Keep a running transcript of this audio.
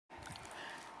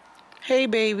Hey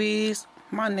babies,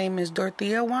 my name is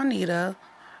Dorothea Juanita,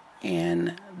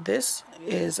 and this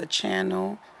is a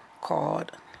channel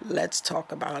called Let's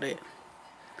Talk About It.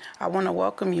 I want to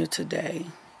welcome you today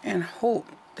and hope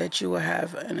that you will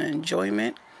have an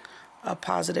enjoyment, a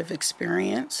positive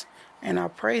experience, and I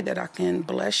pray that I can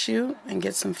bless you and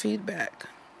get some feedback.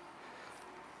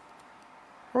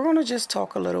 We're going to just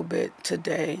talk a little bit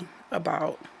today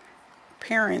about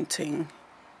parenting.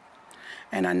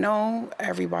 And I know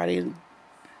everybody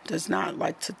does not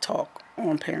like to talk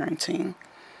on parenting,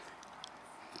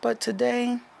 but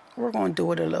today we're going to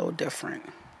do it a little different.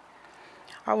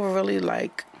 I would really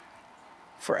like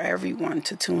for everyone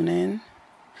to tune in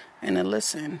and to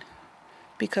listen,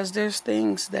 because there's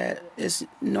things that is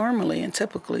normally and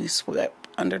typically swept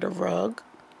under the rug,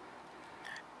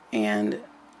 and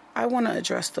I want to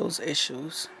address those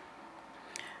issues.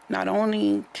 Not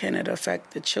only can it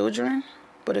affect the children,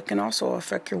 but it can also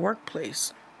affect your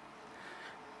workplace.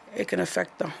 It can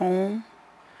affect the home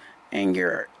and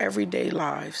your everyday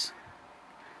lives.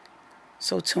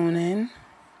 So tune in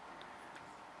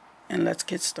and let's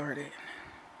get started.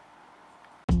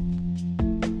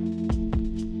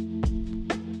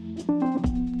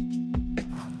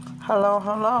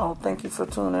 Hello. Thank you for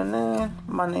tuning in.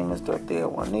 My name is Dorothea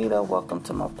Juanita. Welcome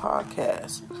to my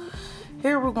podcast.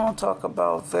 Here we're going to talk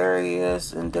about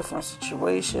various and different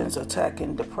situations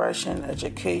attacking depression,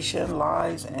 education,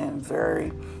 lies, and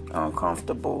very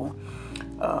uncomfortable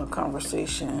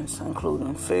conversations,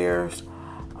 including fears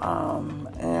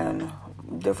and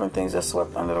different things that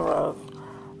swept under the rug.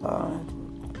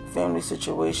 Family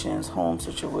situations, home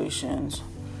situations,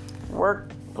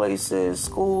 workplaces,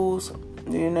 schools,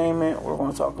 you name it, we're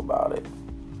going to talk about it.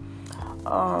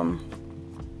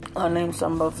 I'll name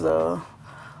some of the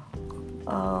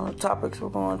topics we're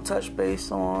going to touch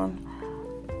base on,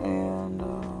 and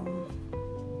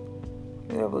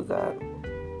we got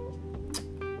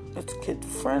it's kid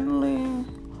friendly,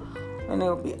 and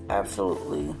it'll be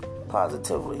absolutely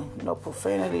positively no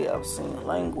profanity, obscene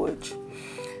language.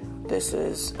 This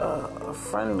is a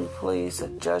friendly place, a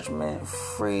judgment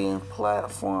free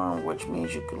platform, which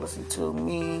means you can listen to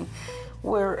me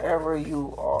wherever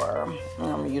you are.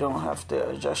 You don't have to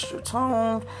adjust your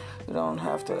tone. You don't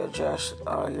have to adjust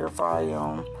your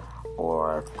volume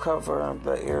or cover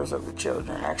the ears of the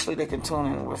children. Actually, they can tune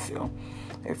in with you.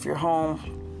 If you're home,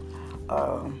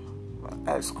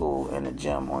 at school, in the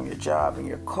gym, on your job, in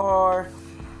your car,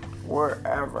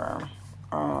 wherever.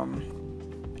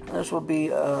 This will be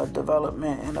a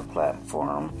development and a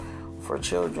platform for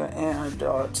children and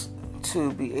adults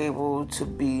to be able to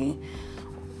be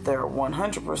their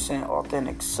 100%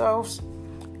 authentic selves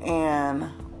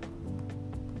and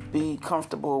be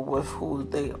comfortable with who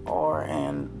they are,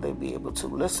 and they be able to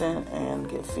listen and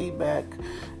get feedback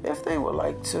if they would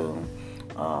like to.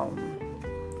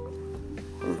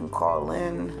 You can call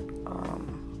in.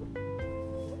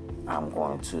 I'm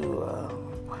going to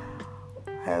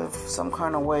have some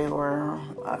kind of way where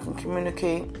I can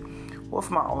communicate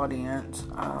with my audience.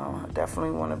 I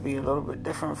definitely want to be a little bit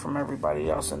different from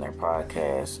everybody else in their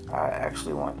podcast. I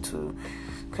actually want to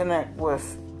connect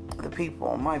with the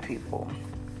people, my people,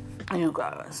 you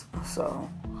guys. So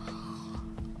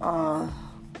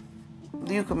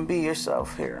you can be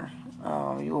yourself here.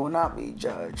 You will not be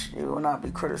judged. You will not be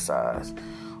criticized.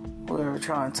 We're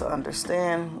trying to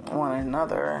understand one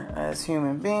another as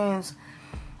human beings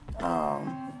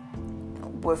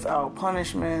without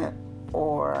punishment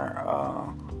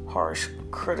or harsh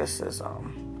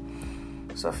criticism.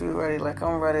 So if you're ready, like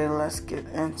I'm ready, let's get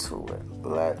into it.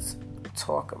 Let's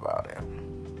talk about it.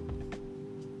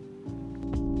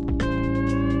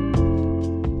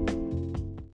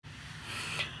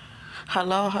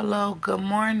 Hello, good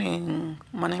morning.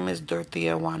 My name is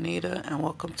Dorothea Juanita, and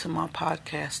welcome to my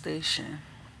podcast station.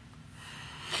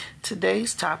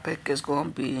 Today's topic is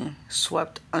going to be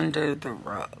swept under the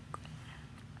rug.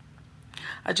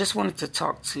 I just wanted to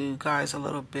talk to you guys a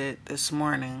little bit this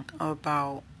morning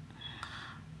about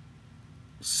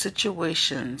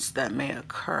situations that may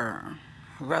occur,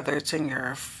 whether it's in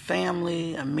your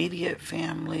family, immediate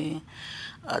family,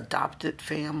 adopted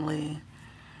family,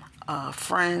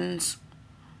 friends,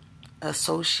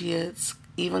 associates,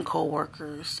 even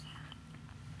co-workers.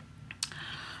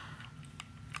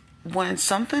 When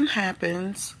something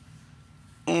happens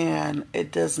and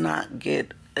it does not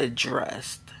get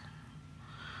addressed,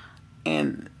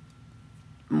 and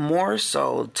more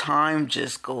so, time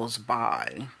just goes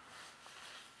by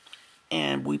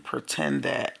and we pretend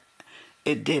that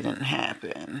it didn't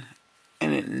happen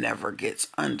and it never gets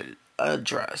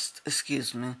addressed.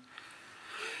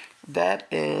 That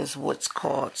is what's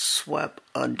called swept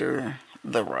under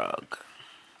the rug.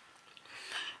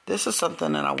 This is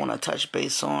something that I want to touch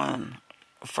base on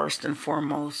first and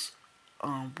foremost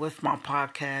with my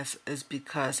podcast, is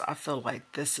because I feel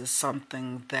like this is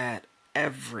something that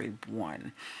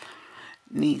everyone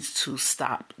needs to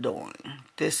stop doing.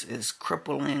 This is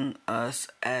crippling us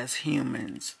as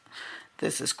humans.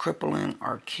 This is crippling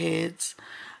our kids.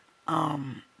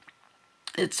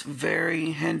 It's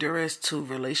very hindrance to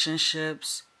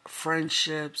relationships,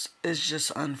 friendships. It's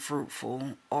just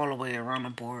unfruitful all the way around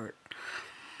the board.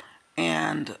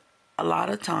 And a lot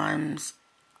of times,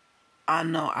 I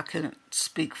know I can't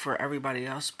speak for everybody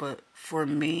else, but for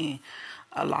me,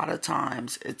 a lot of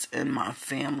times it's in my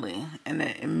family, in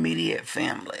the immediate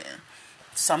family.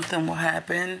 Something will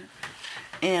happen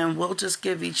and we'll just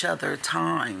give each other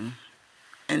time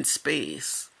and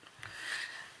space.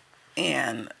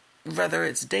 And whether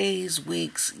it's days,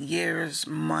 weeks, years,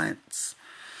 months,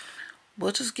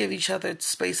 we'll just give each other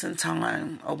space and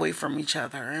time away from each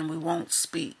other, and we won't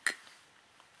speak.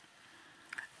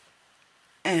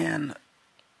 And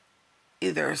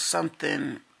either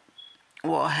something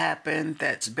will happen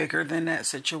that's bigger than that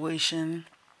situation,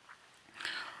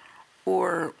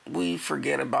 or we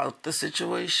forget about the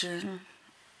situation,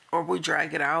 or we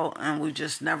drag it out and we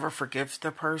just never forgive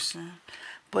the person.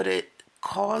 But it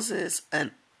causes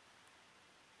an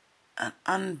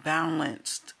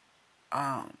unbalanced,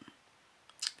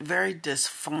 very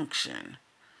dysfunction,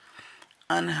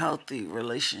 unhealthy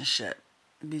relationship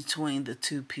between the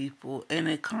two people, and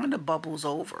it kind of bubbles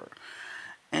over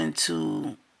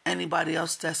into anybody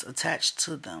else that's attached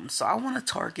to them. So I want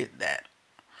to target that,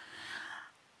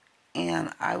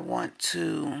 and I want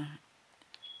to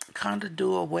kind of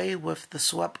do away with the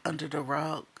swept under the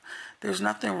rug. There's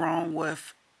nothing wrong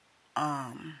with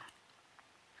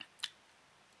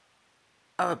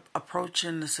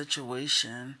approaching the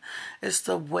situation. It's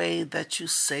the way that you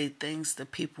say things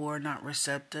that people are not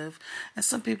receptive, and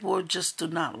some people just do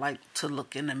not like to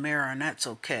look in the mirror, and that's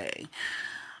okay.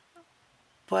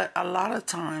 But a lot of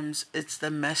times it's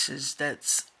the message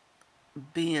that's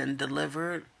being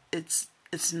delivered. It's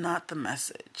not the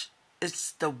message.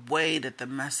 It's the way that the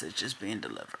message is being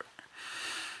delivered.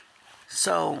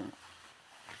 So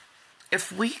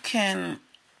if we can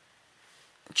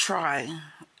try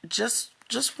just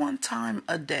one time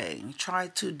a day, try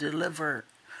to deliver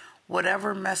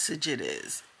whatever message it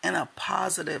is in a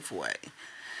positive way,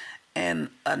 in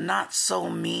a not so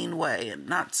mean way, and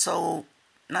not so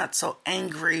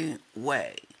angry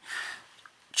way.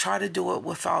 Try to do it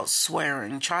without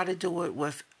swearing. Try to do it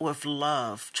with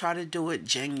love. Try to do it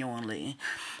genuinely.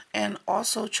 And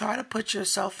also try to put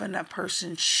yourself in that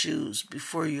person's shoes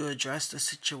before you address the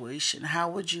situation. How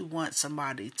would you want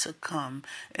somebody to come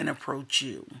and approach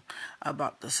you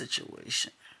about the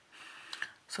situation?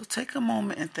 So take a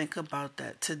moment and think about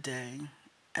that today.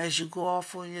 As you go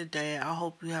off on your day, I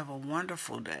hope you have a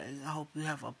wonderful day. I hope you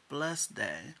have a blessed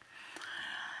day.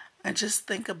 And just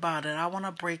think about it. I want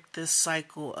to break this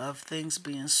cycle of things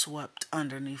being swept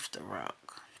underneath the rug.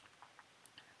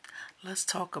 Let's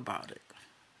talk about it.